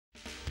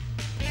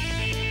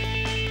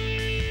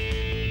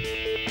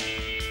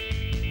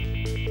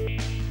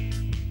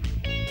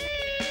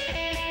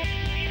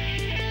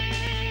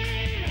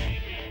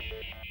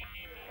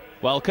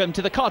Welcome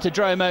to the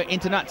Cartódromo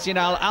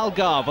Internacional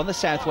Algarve on the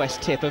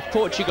southwest tip of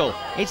Portugal.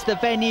 It's the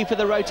venue for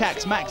the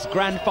Rotax Max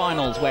Grand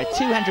Finals, where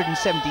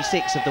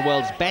 276 of the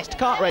world's best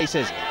kart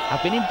racers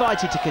have been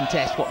invited to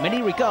contest what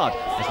many regard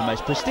as the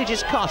most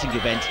prestigious karting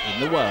event in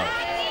the world.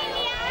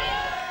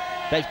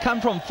 They've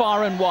come from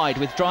far and wide,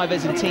 with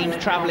drivers and teams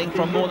travelling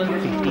from more than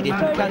 50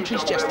 different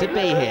countries just to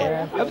be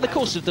here. Over the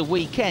course of the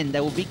weekend,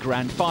 there will be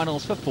grand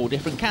finals for 4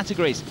 different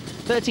categories.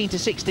 13 to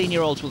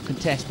 16-year-olds will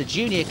contest the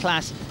junior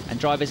class, and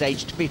drivers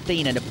aged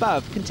 15 and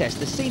above contest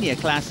the senior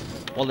class,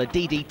 while the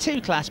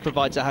DD2 class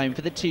provides a home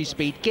for the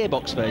 2-speed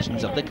gearbox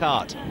versions of the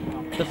kart.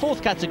 The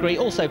 4th category,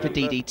 also for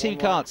DD2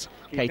 karts,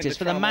 caters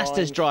for the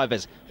Masters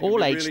drivers,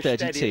 all aged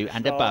 32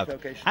 and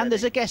above. And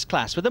there's a guest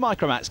class with the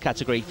Micromax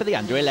category for the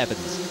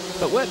under-11s.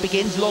 But work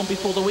begins long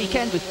before the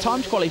weekend, with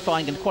timed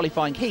qualifying and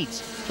qualifying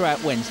heats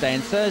throughout Wednesday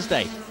and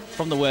Thursday.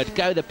 From the word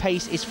go, the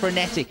pace is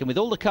frenetic, and with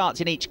all the karts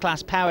in each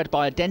class powered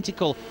by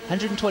identical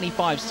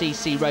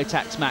 125cc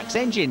Rotax Max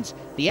engines,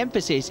 the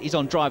emphasis is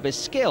on drivers'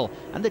 skill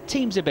and the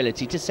team's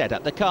ability to set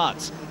up the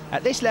karts.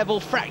 At this level,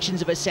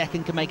 fractions of a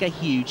second can make a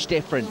huge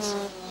difference.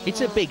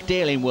 It's a big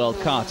deal in world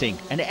karting,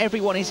 and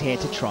everyone is here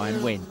to try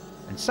and win.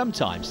 And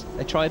sometimes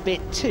they try a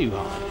bit too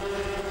hard.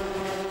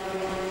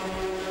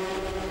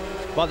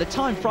 By the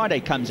time Friday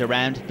comes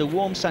around, the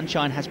warm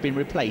sunshine has been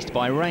replaced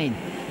by rain.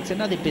 It's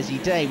another busy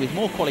day with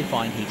more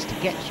qualifying heats to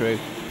get through,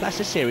 plus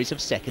a series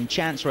of second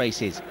chance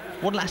races.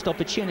 One last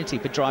opportunity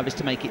for drivers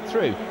to make it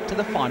through to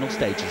the final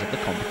stages of the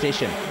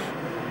competition.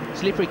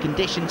 Slippery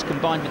conditions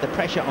combined with the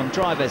pressure on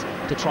drivers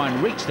to try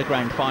and reach the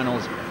grand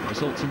finals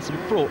results in some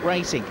fraught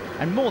racing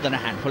and more than a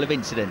handful of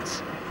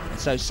incidents. And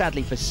so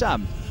sadly for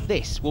some,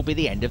 this will be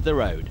the end of the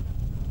road.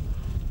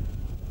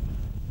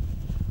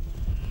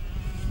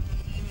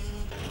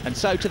 And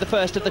so to the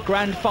first of the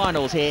grand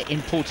finals here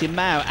in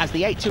Portimao, as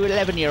the 8 to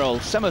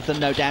 11-year-olds, some of them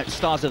no doubt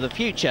stars of the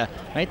future,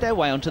 made their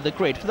way onto the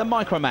grid for the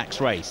Micromax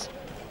race.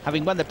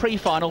 Having won the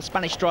pre-final,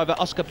 Spanish driver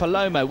Oscar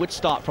Palomo would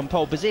start from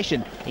pole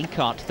position in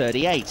kart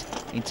 38.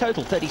 In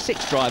total,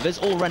 36 drivers,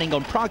 all running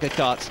on Praga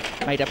karts,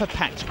 made up a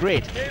packed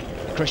grid.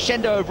 A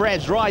crescendo of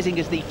revs rising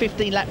as the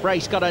 15-lap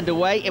race got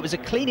underway. It was a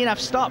clean enough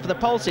start for the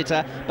pole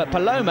sitter, but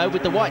Palomo,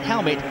 with the white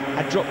helmet,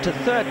 had dropped to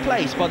 3rd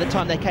place by the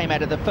time they came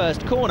out of the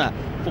first corner,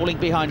 falling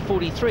behind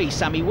 43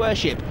 Sammy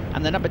Worship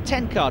and the number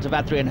 10 kart of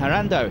Adrian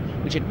Harando,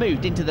 which had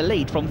moved into the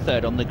lead from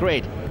 3rd on the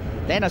grid.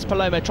 Then, as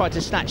Palomo tried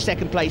to snatch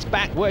 2nd place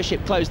back,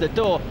 Worship closed the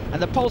door,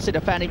 and the pole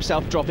sitter found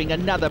himself dropping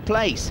another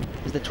place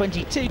as the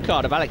 22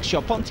 kart of Alex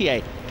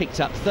Charpentier picked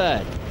up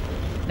 3rd.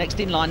 Next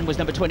in line was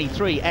number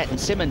 23, Ayrton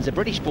Simmons, a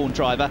British-born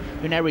driver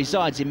who now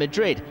resides in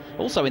Madrid.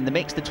 Also in the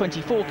mix, the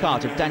 24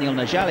 kart of Daniel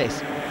Nogales.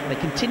 They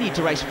continued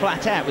to race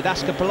flat out, with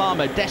Oscar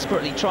Palomo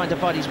desperately trying to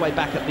find his way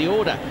back up the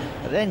order.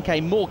 But then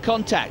came more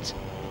contact.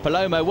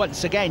 Palomo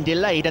once again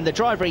delayed, and the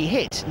driver he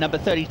hit, number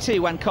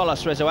 32, Juan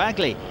Carlos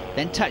Rezoagli,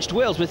 then touched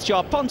wheels with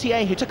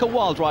Charpentier, who took a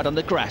wild ride on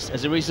the grass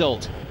as a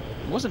result.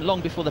 It wasn't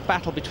long before the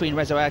battle between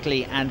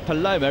Rezoagli and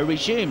Palomo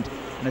resumed,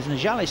 and as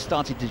Nogales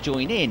started to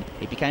join in,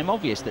 it became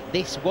obvious that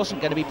this wasn't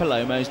going to be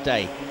Palomo's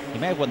day. He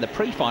may have won the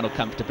pre-final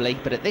comfortably,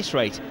 but at this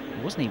rate,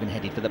 he wasn't even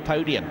headed for the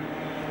podium.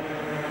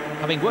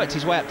 Having worked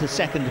his way up to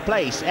 2nd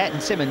place,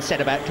 Ayrton Simmons set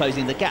about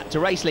closing the gap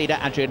to race leader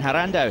Adrian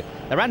Harando.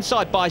 They ran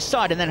side by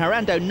side, and then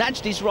Harando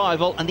nudged his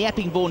rival, and the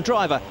Epping-born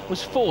driver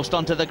was forced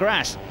onto the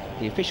grass.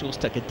 The officials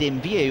took a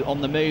dim view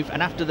on the move,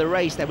 and after the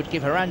race they would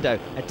give Harando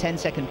a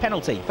 10-second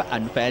penalty for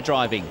unfair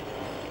driving.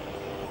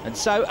 And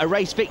so a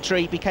race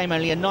victory became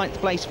only a 9th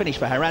place finish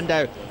for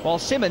Harando, while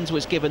Simmons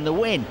was given the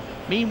win.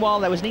 Meanwhile,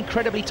 there was an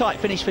incredibly tight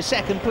finish for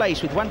 2nd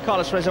place, with Juan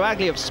Carlos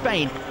Rezoagli of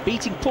Spain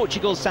beating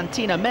Portugal's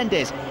Santino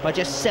Mendes by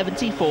just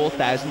 74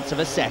 thousandths of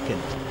a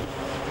second.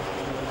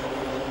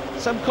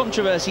 Some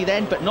controversy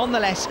then, but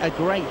nonetheless a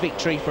great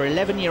victory for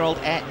 11-year-old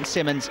Ayrton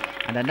Simmons,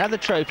 and another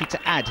trophy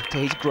to add to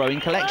his growing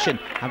collection,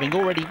 having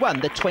already won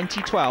the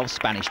 2012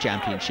 Spanish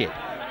Championship.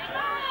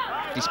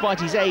 Despite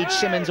his age,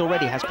 Simmons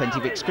already has plenty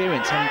of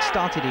experience, having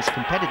started his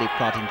competitive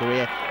karting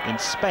career in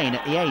Spain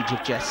at the age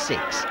of just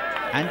 6.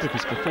 And if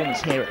his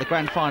performance here at the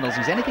Grand Finals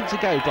is anything to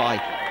go by,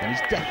 then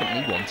he's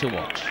definitely one to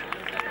watch.